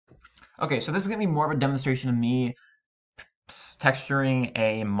Okay, so this is going to be more of a demonstration of me texturing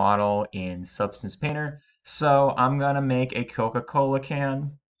a model in Substance Painter. So I'm going to make a Coca-Cola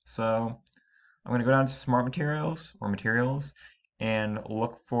can. So I'm going to go down to Smart Materials or Materials and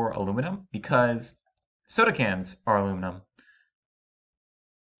look for aluminum because soda cans are aluminum.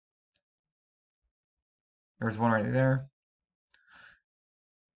 There's one right there.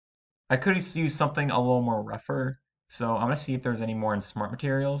 I could use something a little more rougher. So I'm going to see if there's any more in Smart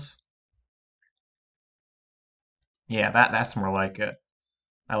Materials. Yeah, that's more like it.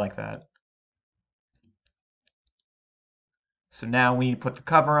 I like that. So now we need to put the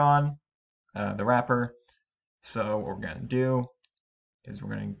cover on, the wrapper. So what we're going to do is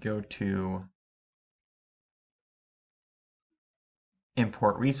we're going to go to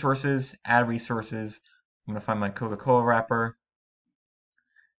import resources, add resources. I'm going to find my Coca-Cola wrapper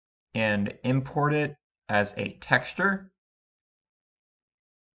and import it as a texture.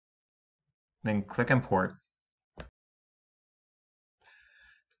 Then click import.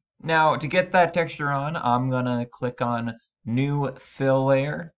 Now to get that texture on, I'm going to click on new fill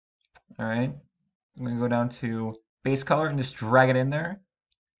layer. All right. I'm going to go down to base color and just drag it in there.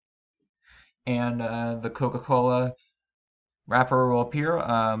 And the Coca-Cola wrapper will appear.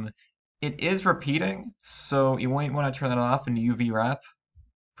 It is repeating, so you might want to turn that off in UV wrap.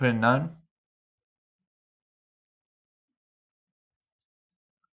 Put in none.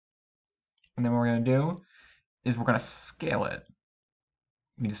 And then what we're going to do is we're going to scale it.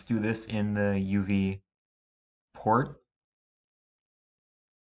 We just do this in the UV port.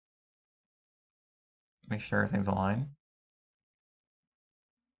 Make sure everything's aligned.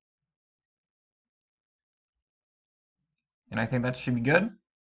 And I think that should be good.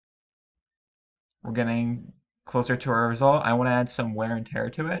 We're getting closer to our result. I want to add some wear and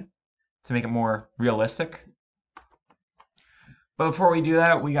tear to it to make it more realistic. But before we do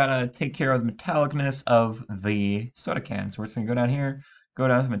that, we gotta take care of the metallicness of the soda can. So we're just gonna go down here, go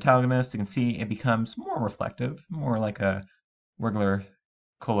down to metallicness. You can see it becomes more reflective, more like a regular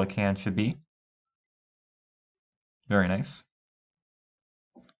cola can should be. Very nice.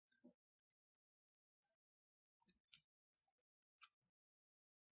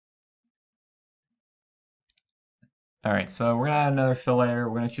 All right, so we're gonna add another fill layer.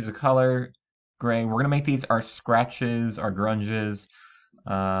 We're gonna choose a color, gray. We're gonna make these our scratches, our grunges.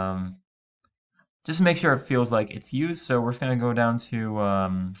 Just to make sure it feels like it's used. So we're just gonna go down to,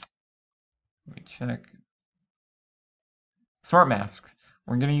 let me check. Smart mask.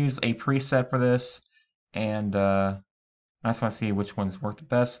 We're gonna use a preset for this, and I just want to see which ones work the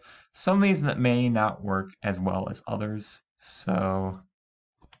best. Some of these that may not work as well as others. So,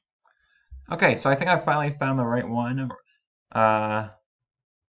 okay, so I think I finally found the right one. Uh,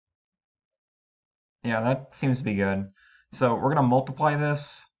 yeah, that seems to be good. So we're gonna multiply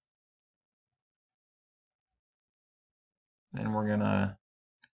this, and we're gonna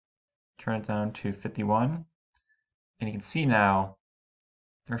turn it down to 51. And you can see now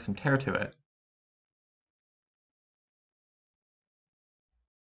there's some tear to it.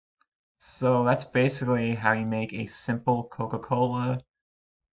 So that's basically how you make a simple Coca-Cola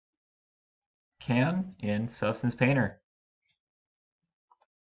can in Substance Painter.